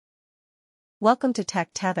Welcome to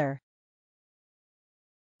Tech Tether.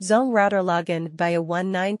 Zong router login via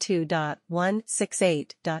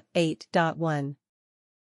 192.168.8.1.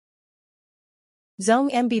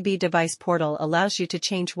 Zong MBB device portal allows you to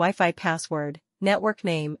change Wi-Fi password, network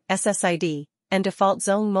name, SSID, and default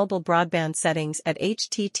Zong mobile broadband settings at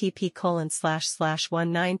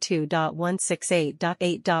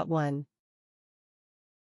http://192.168.8.1.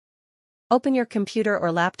 Open your computer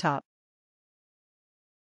or laptop.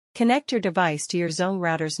 Connect your device to your Zong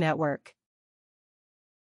router's network.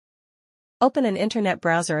 Open an internet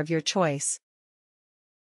browser of your choice.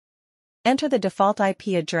 Enter the default IP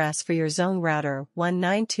address for your Zong router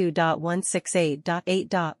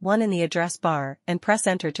 192.168.8.1 in the address bar and press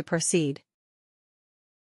Enter to proceed.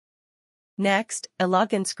 Next, a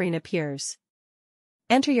login screen appears.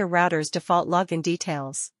 Enter your router's default login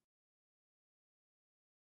details.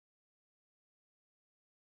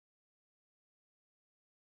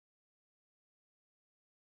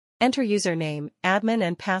 Enter username, admin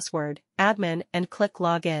and password, admin, and click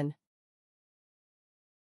Login.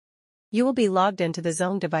 You will be logged into the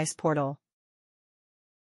Zong device portal.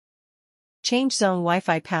 Change Zong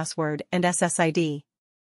Wi-Fi password and SSID.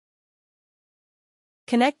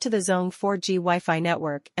 Connect to the Zong 4G Wi-Fi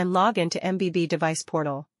network and log into MBB device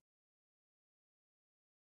portal.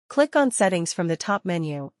 Click on Settings from the top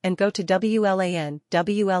menu and go to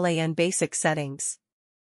WLAN Basic Settings.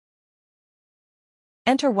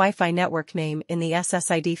 Enter Wi-Fi network name in the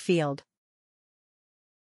SSID field.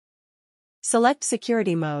 Select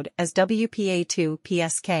Security Mode as WPA2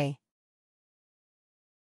 PSK.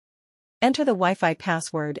 Enter the Wi-Fi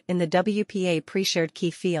password in the WPA pre-shared key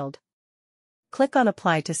field. Click on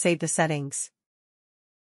Apply to save the settings.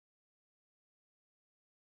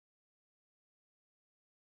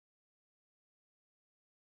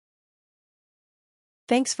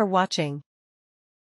 Thanks for watching.